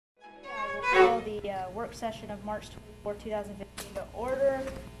the work session of March 24, 2015 to order.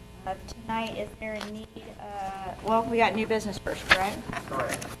 Tonight, is there a need? Well, we got new business first, right?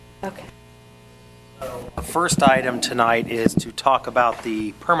 Correct. Okay. So the first item tonight is to talk about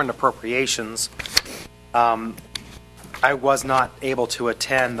the permanent appropriations. I was not able to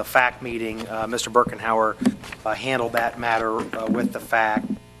attend the FAC meeting. Mr. Birkenhauer handled that matter with the FAC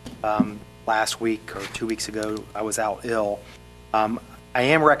last week or 2 weeks ago. I was out ill. I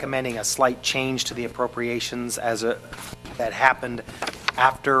am recommending a slight change to the appropriations that happened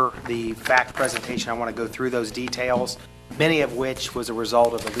after the FAC presentation. I want to go through those details, many of which was a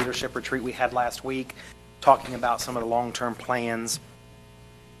result of the leadership retreat we had last week, talking about some of the long-term plans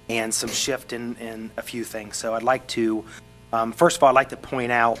and some shift in a few things. So I'd like to, first of all, I'd like to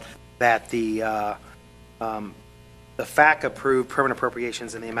point out that the FAC approved permanent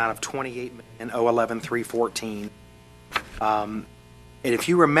appropriations in the amount of $28,011,314. And if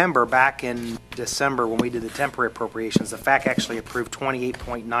you remember back in December when we did the temporary appropriations, the FAC actually approved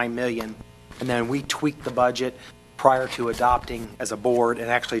 $28.9 million, and then we tweaked the budget prior to adopting as a board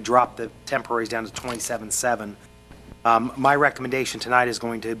and actually dropped the temporaries down to $27.7. My recommendation tonight is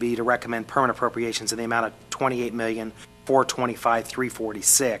going to be to recommend permanent appropriations in the amount of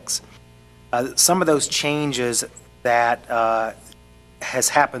 $28,425,346. Some of those changes that has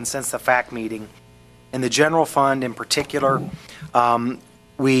happened since the FAC meeting, in the general fund in particular,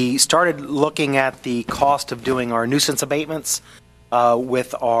 we started looking at the cost of doing our nuisance abatements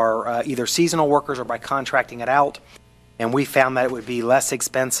with our either seasonal workers or by contracting it out, and we found that it would be less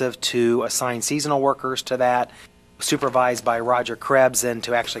expensive to assign seasonal workers to that, supervised by Roger Krebs, than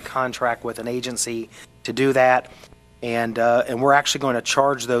to actually contract with an agency to do that. And we're actually going to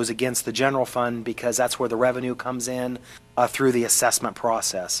charge those against the general fund because that's where the revenue comes in through the assessment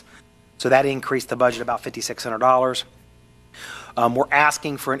process. So that increased the budget about $5,600. We're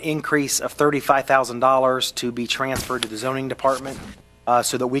asking for an increase of $35,000 to be transferred to the zoning department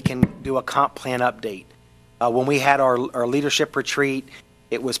so that we can do a comp plan update. When we had our leadership retreat,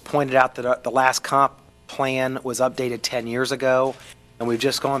 it was pointed out that the last comp plan was updated 10 years ago, and we've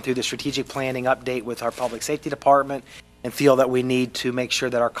just gone through the strategic planning update with our public safety department and feel that we need to make sure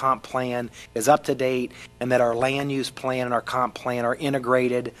that our comp plan is up to date and that our land use plan and our comp plan are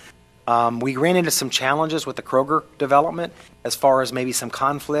integrated. We ran into some challenges with the Kroger development as far as maybe some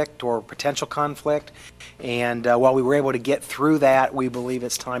conflict or potential conflict, and while we were able to get through that, we believe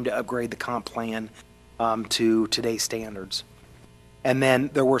it's time to upgrade the comp plan to today's standards. And then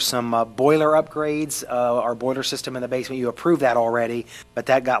there were some boiler upgrades. Our boiler system in the basement, you approved that already, but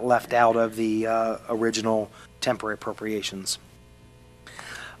that got left out of the original temporary appropriations.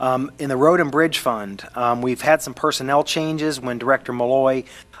 In the Road and Bridge Fund, we've had some personnel changes. When Director Malloy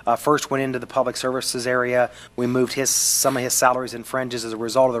first went into the public services area, we moved some of his salaries and fringes as a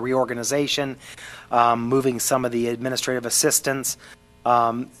result of the reorganization, moving some of the administrative assistants.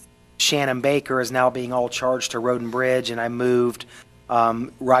 Shannon Baker is now being all charged to Road and Bridge, and I moved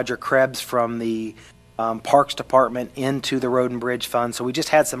Roger Krebs from the Parks Department into the Road and Bridge Fund. So we just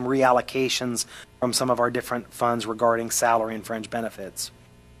had some reallocations from some of our different funds regarding salary and fringe benefits.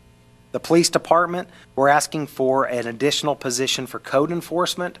 The Police Department, we're asking for an additional position for code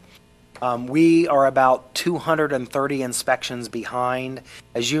enforcement. We are about 230 inspections behind.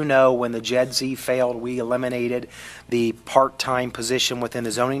 As you know, when the JEDZ failed, we eliminated the part-time position within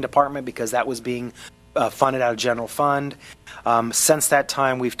the zoning department because that was being funded out of general fund. Since that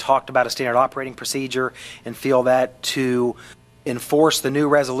time, we've talked about a standard operating procedure and feel that to enforce the new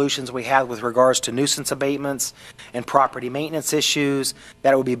resolutions we have with regards to nuisance abatements and property maintenance issues,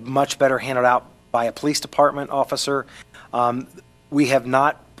 that it would be much better handled out by a police department officer. We had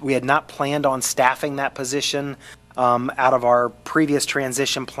not planned on staffing that position out of our previous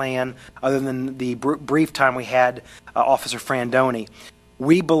transition plan, other than the brief time we had Officer Frandoni.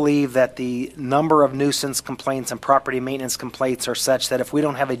 We believe that the number of nuisance complaints and property maintenance complaints are such that if we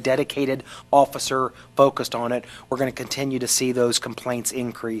don't have a dedicated officer focused on it, we're going to continue to see those complaints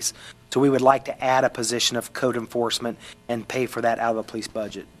increase. So we would like to add a position of code enforcement and pay for that out of the police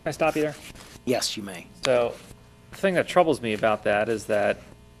budget. Can I stop you there? Yes, you may. So the thing that troubles me about that is that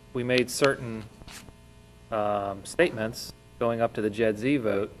we made certain statements going up to the JEDZ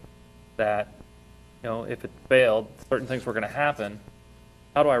vote that, you know, if it failed, certain things were going to happen.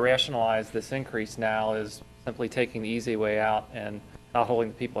 How do I rationalize this increase now as simply taking the easy way out and not holding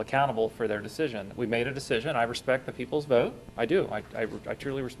the people accountable for their decision? We made a decision. I respect the people's vote. I do. I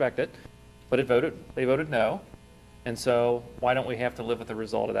truly respect it. But they voted no. And so why don't we have to live with the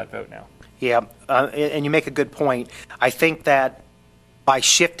result of that vote now? Yeah, and you make a good point. I think that by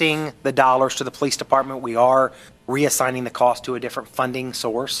shifting the dollars to the police department, we are reassigning the cost to a different funding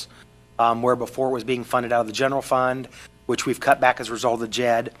source. where before it was being funded out of the general fund, which we've cut back as a result of the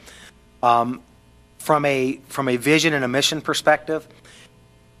JED. From a vision and a mission perspective,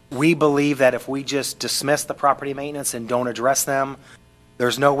 we believe that if we just dismiss the property maintenance and don't address them,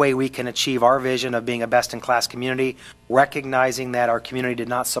 there's no way we can achieve our vision of being a best-in-class community, recognizing that our community did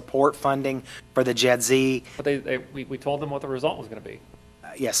not support funding for the JED-Z. But we told them what the result was going to be.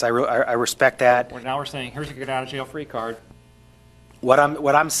 Yes, I respect that. Now we're saying, here's your get out of jail free card. What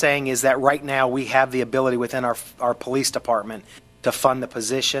I'm saying is that right now we have the ability within our police department to fund the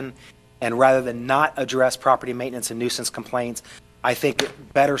position, and rather than not address property maintenance and nuisance complaints, I think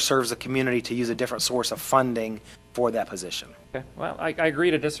it better serves the community to use a different source of funding for that position. Okay. Well, I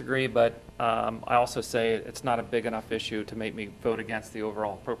agree to disagree, but I also say it's not a big enough issue to make me vote against the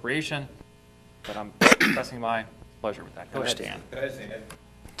overall appropriation, but I'm expressing my pleasure with that. Go ahead, Dan.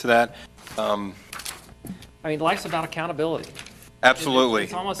 To that, I mean, life's about accountability. absolutely.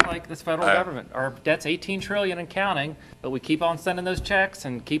 It's almost like this federal government. Our debt's $18 trillion and counting, but we keep on sending those checks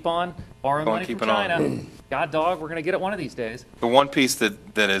and keep on borrowing money from China. God dog, we're going to get it one of these days. The one piece that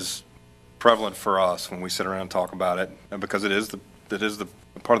is prevalent for us when we sit around and talk about it, and because it is the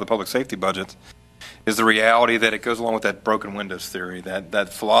part of the public safety budget, is the reality that it goes along with that broken windows theory,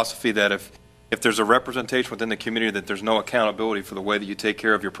 that philosophy that if there's a representation within the community that there's no accountability for the way that you take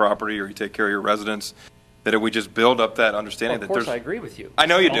care of your property or you take care of your residents, that if we just build up that understanding Well, that there's. Of course, I agree with you. I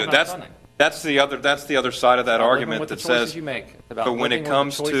know you It's all do. about funding. That's the other side of that argument that says. You make. It's about But when living it with the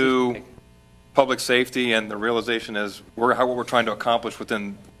comes choices you to make. public safety and the realization is what we're trying to accomplish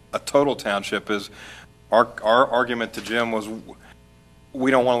within a total township is our argument to Jim was we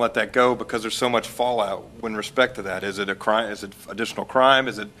don't want to let that go because there's so much fallout in respect to that. Is it a crime? Is it additional crime?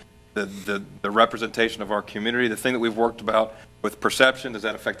 Is it the representation of our community? The thing that we've worked about with perception, does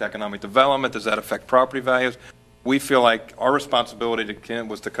that affect economic development? Does that affect property values? We feel like our responsibility to Ken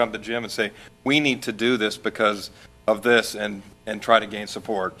was to come to Jim and say, we need to do this because of this and try to gain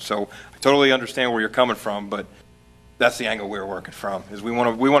support. So I totally understand where you're coming from, but that's the angle we're working from, is we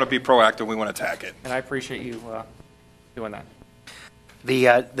want to be proactive, we want to attack it. And I appreciate you doing that.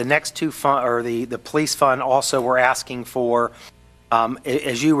 The next two fund, or the police fund also, we're asking for,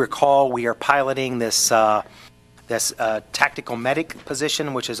 as you recall, we are piloting this tactical medic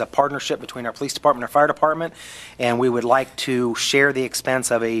position, which is a partnership between our police department and our fire department, and we would like to share the expense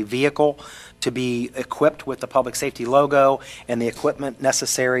of a vehicle to be equipped with the public safety logo and the equipment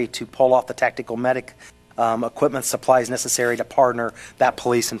necessary to pull off the tactical medic equipment supplies necessary to partner that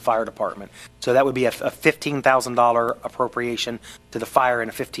police and fire department. So that would be a $15,000 appropriation to the fire and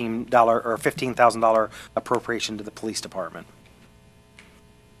a $15,000 appropriation to the police department.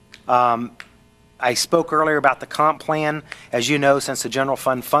 I spoke earlier about the comp plan. As you know, since the general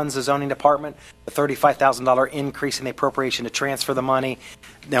fund funds the zoning department, the $35,000 increase in the appropriation to transfer the money,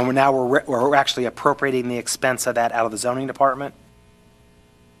 then we're actually appropriating the expense of that out of the zoning department.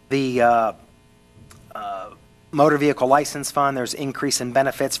 The motor vehicle license fund, there's increase in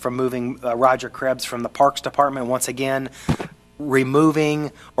benefits from moving Roger Krebs from the Parks Department. Once again,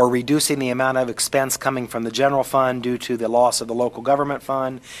 removing or reducing the amount of expense coming from the general fund due to the loss of the local government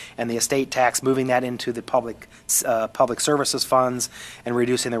fund and the estate tax, moving that into the public services funds and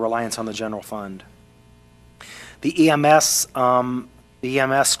reducing the reliance on the general fund. The EMS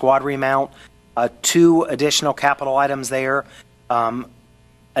squad remount, two additional capital items there.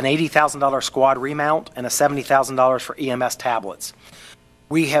 An $80,000 squad remount and a $70,000 for EMS tablets.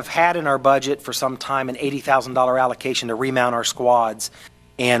 We have had in our budget for some time an $80,000 allocation to remount our squads,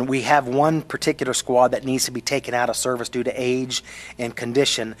 and we have one particular squad that needs to be taken out of service due to age and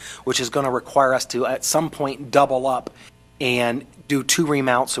condition, which is going to require us to at some point double up and do two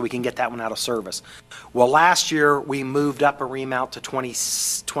remounts so we can get that one out of service. Well, last year we moved up a remount to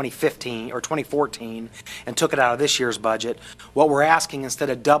 2015 or 2014 and took it out of this year's budget. What we're asking, instead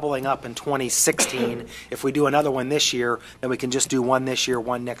of doubling up in 2016, if we do another one this year, then we can just do one this year,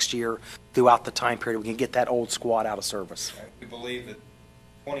 one next year throughout the time period. We can get that old squad out of service. We believe that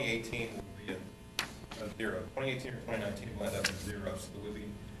 2018 will be a zero. 2018 or 2019 will end up at zero, so there will be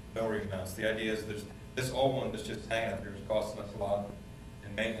no remounts. The idea is this old one that's just hanging up here is costing us a lot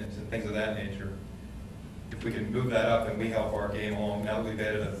in maintenance and things of that nature. If we can move that up and we help our game along, now that we've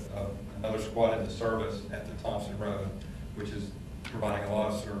added another squad into service at the Thompson Road, which is providing a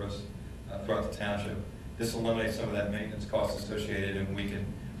lot of service throughout the township, this eliminates some of that maintenance cost associated, and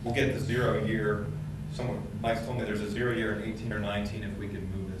we'll get the 0 year. Mike's told me there's a 0 year in 18 or 19 if we can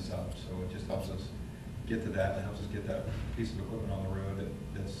move this up. So it just helps us get to that, and helps us get that piece of equipment on the road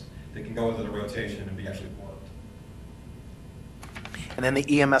that can go into the rotation and be actually worked. And then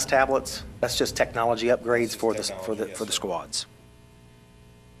the EMS tablets, that's just technology upgrades for the squads.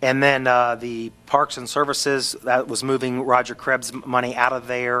 And then the Parks and Services, that was moving Roger Krebs' money out of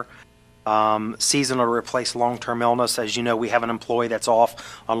there. Seasonal to replace long-term illness. As you know, we have an employee that's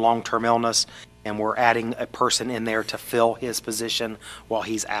off on long-term illness, and we're adding a person in there to fill his position while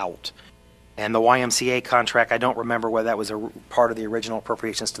he's out. And the YMCA contract, I don't remember whether that was a part of the original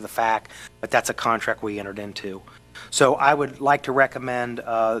appropriations to the FAC, but that's a contract we entered into. So I would like to recommend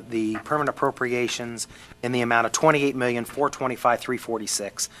the permanent appropriations in the amount of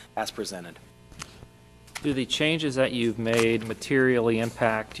 $28,425,346 as presented. Do the changes that you've made materially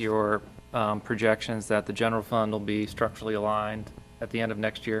impact your projections that the general fund will be structurally aligned at the end of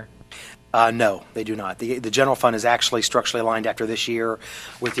next year? No, they do not. The general fund is actually structurally aligned after this year,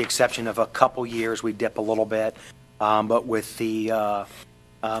 with the exception of a couple years we dip a little bit. But with the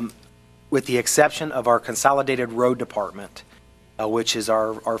exception of our consolidated road department, which is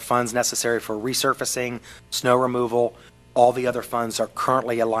our funds necessary for resurfacing, snow removal, all the other funds are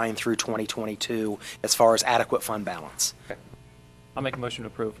currently aligned through 2022 as far as adequate fund balance. Okay. I'll make a motion to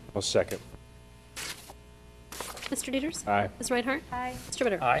approve. I'll second. Mr. Dieters? Aye. Ms. Reinhardt? Aye. Mr.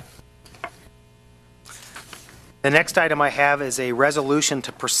 Bitter? Aye. The next item I have is a resolution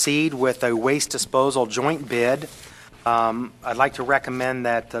to proceed with a waste disposal joint bid. I'd like to recommend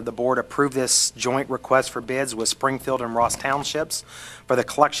that the board approve this joint request for bids with Springfield and Ross Townships for the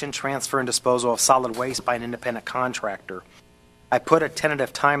collection, transfer, and disposal of solid waste by an independent contractor. I put a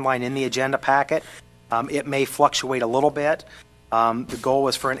tentative timeline in the agenda packet. It may fluctuate a little bit. The goal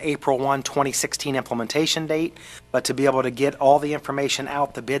was for an April 1, 2016 implementation date, but to be able to get all the information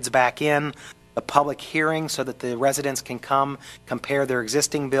out, the bids back in, the public hearing so that the residents can come compare their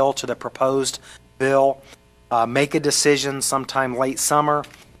existing bill to the proposed bill, make a decision sometime late summer,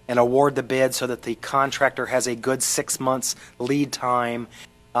 and award the bid so that the contractor has a good 6 months lead time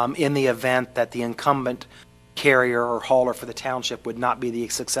in the event that the incumbent carrier or hauler for the township would not be the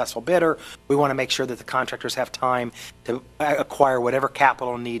successful bidder. We want to make sure that the contractors have time to acquire whatever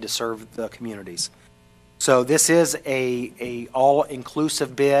capital need to serve the communities. So this is a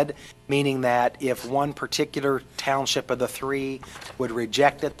all-inclusive bid, meaning that if one particular township of the three would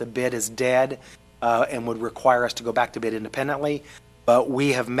reject it, the bid is dead and would require us to go back to bid independently. But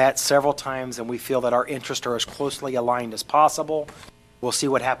we have met several times and we feel that our interests are as closely aligned as possible. We'll see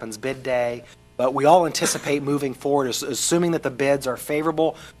what happens bid day. But we all anticipate moving forward, assuming that the bids are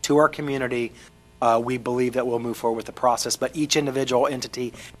favorable to our community, we believe that we'll move forward with the process. But each individual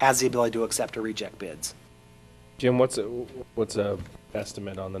entity has the ability to accept or reject bids. Jim, what's a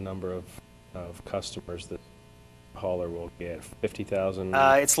estimate on the number of customers that hauler will get? 50,000?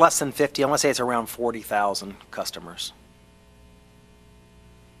 It's less than 50. I want to say it's around 40,000 customers.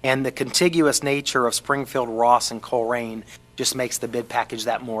 And the contiguous nature of Springfield, Ross, and Colerain just makes the bid package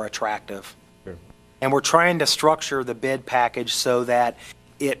that more attractive. Sure. And we're trying to structure the bid package so that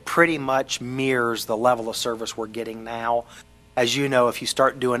it pretty much mirrors the level of service we're getting now. As you know, if you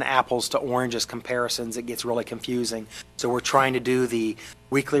start doing apples to oranges comparisons, it gets really confusing. So we're trying to do the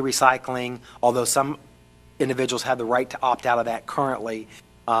weekly recycling, although some individuals have the right to opt out of that currently,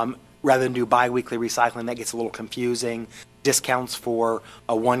 rather than do bi-weekly recycling. That gets a little confusing. Discounts for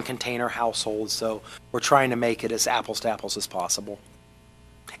a one container household. So we're trying to make it as apples to apples as possible.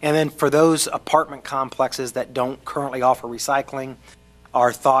 And then for those apartment complexes that don't currently offer recycling,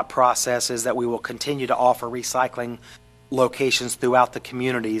 our thought process is that we will continue to offer recycling locations throughout the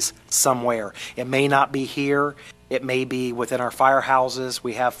communities somewhere. It may not be here. It may be within our firehouses.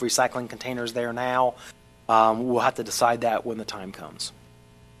 We have recycling containers there now. We'll have to decide that when the time comes.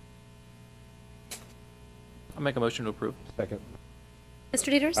 I'll make a motion to approve. Second.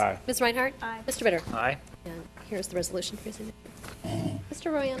 Mr. Dieters? Aye. Ms. Reinhardt? Aye. Mr. Bitter? Aye. And here's the resolution for your signature.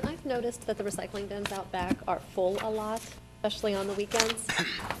 Mr. Royan, I've noticed that the recycling bins out back are full a lot, especially on the weekends.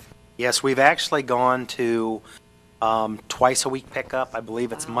 Yes, we've actually gone to twice a week pickup. I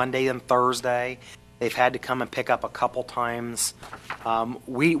believe it's Monday and Thursday. They've had to come and pick up a couple times.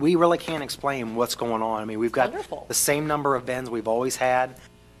 We really can't explain what's going on. I mean, we've got Wonderful. the same number of bins we've always had.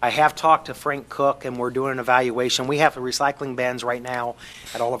 I have talked to Frank Cook, and we're doing an evaluation. We have the recycling bins right now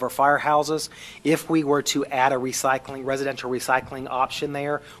at all of our firehouses. If we were to add a residential recycling option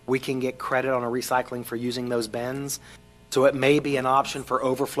there, we can get credit on a recycling for using those bins. So it may be an option for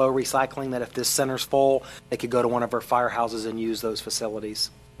overflow recycling, that if this center's full, they could go to one of our firehouses and use those facilities.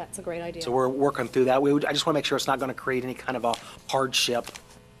 That's a great idea. So we're working through that. I just want to make sure it's not going to create any kind of a hardship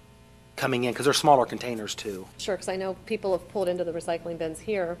coming in, because they're smaller containers too. Sure, because I know people have pulled into the recycling bins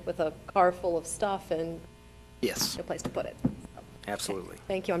here with a car full of stuff and Yes, no place to put it. absolutely.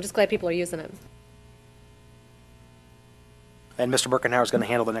 Thank you. I'm just glad people are using it. And Mr. Birkenhauer is going to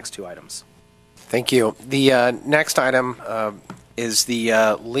handle the next two items. Thank you. The next item is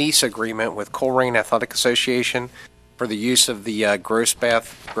the lease agreement with Colerain Athletic Association for the use of the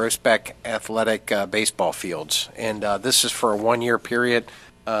Groesbeck Athletic baseball fields. And this is for a one-year period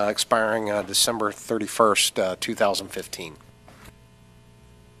expiring December 31st, 2015.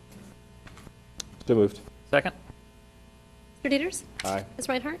 So moved. Second? Mr. Dieters. Aye. Ms.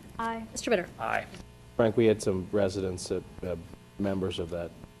 Reinhardt. Aye. Mr. Bitter. Aye. Frank, we had some residents, members of that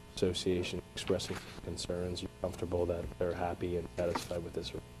association expressing concerns. You comfortable that they're happy and satisfied with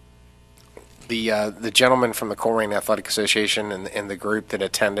this? The gentleman from the Colerain Athletic Association and the group that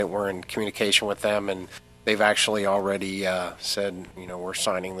attended were in communication with them, and they've actually already said, you know, we're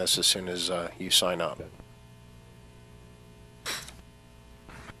signing this as soon as you sign up. Okay.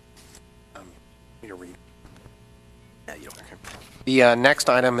 The next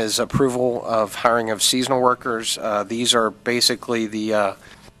item is approval of hiring of seasonal workers. These are basically the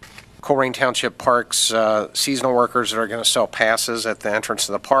Colerain Township Parks seasonal workers that are going to sell passes at the entrance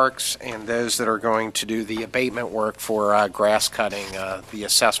to the parks, and those that are going to do the abatement work for grass cutting, the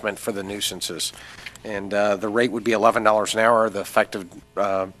assessment for the nuisances. And the rate would be $11 an hour. The effective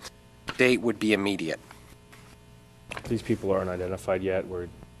date would be immediate. These people aren't identified yet. We're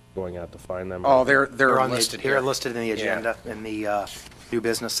going out to find them. Oh, they're on listed They're here. listed in the agenda, in the new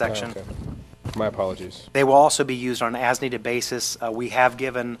business Oh, section. okay. My apologies. They will also be used on an as-needed basis. We have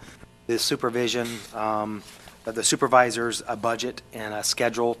given the the supervisors a budget and a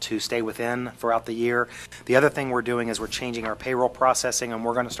schedule to stay within throughout the year. The other thing we're doing is we're changing our payroll processing, and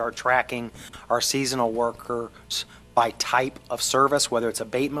we're going to start tracking our seasonal workers by type of service, whether it's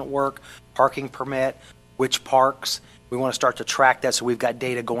abatement work, parking permit, which parks. We want to start to track that so we've got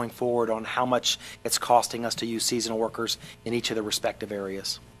data going forward on how much it's costing us to use seasonal workers in each of the respective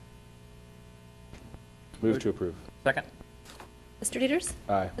areas. Move to approve. Second? Mr. Dieters.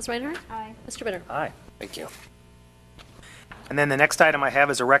 Aye. Ms. Reinhardt. Aye. Mr. Bitter. Aye. Thank you. And then the next item I have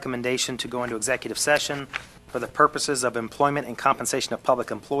is a recommendation to go into executive session for the purposes of employment and compensation of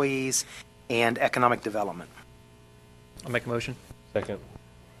public employees and economic development. I'll make a motion. Second.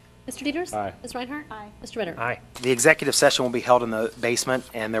 Mr. Dieters. Aye. Ms. Reinhardt. Aye. Mr. Bitter. Aye. The executive session will be held in the basement,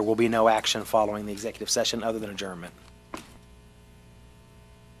 and there will be no action following the executive session other than adjournment.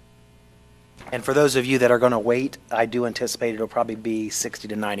 And for those of you that are going to wait, I do anticipate it'll probably be 60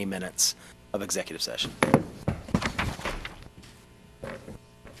 to 90 minutes of executive session.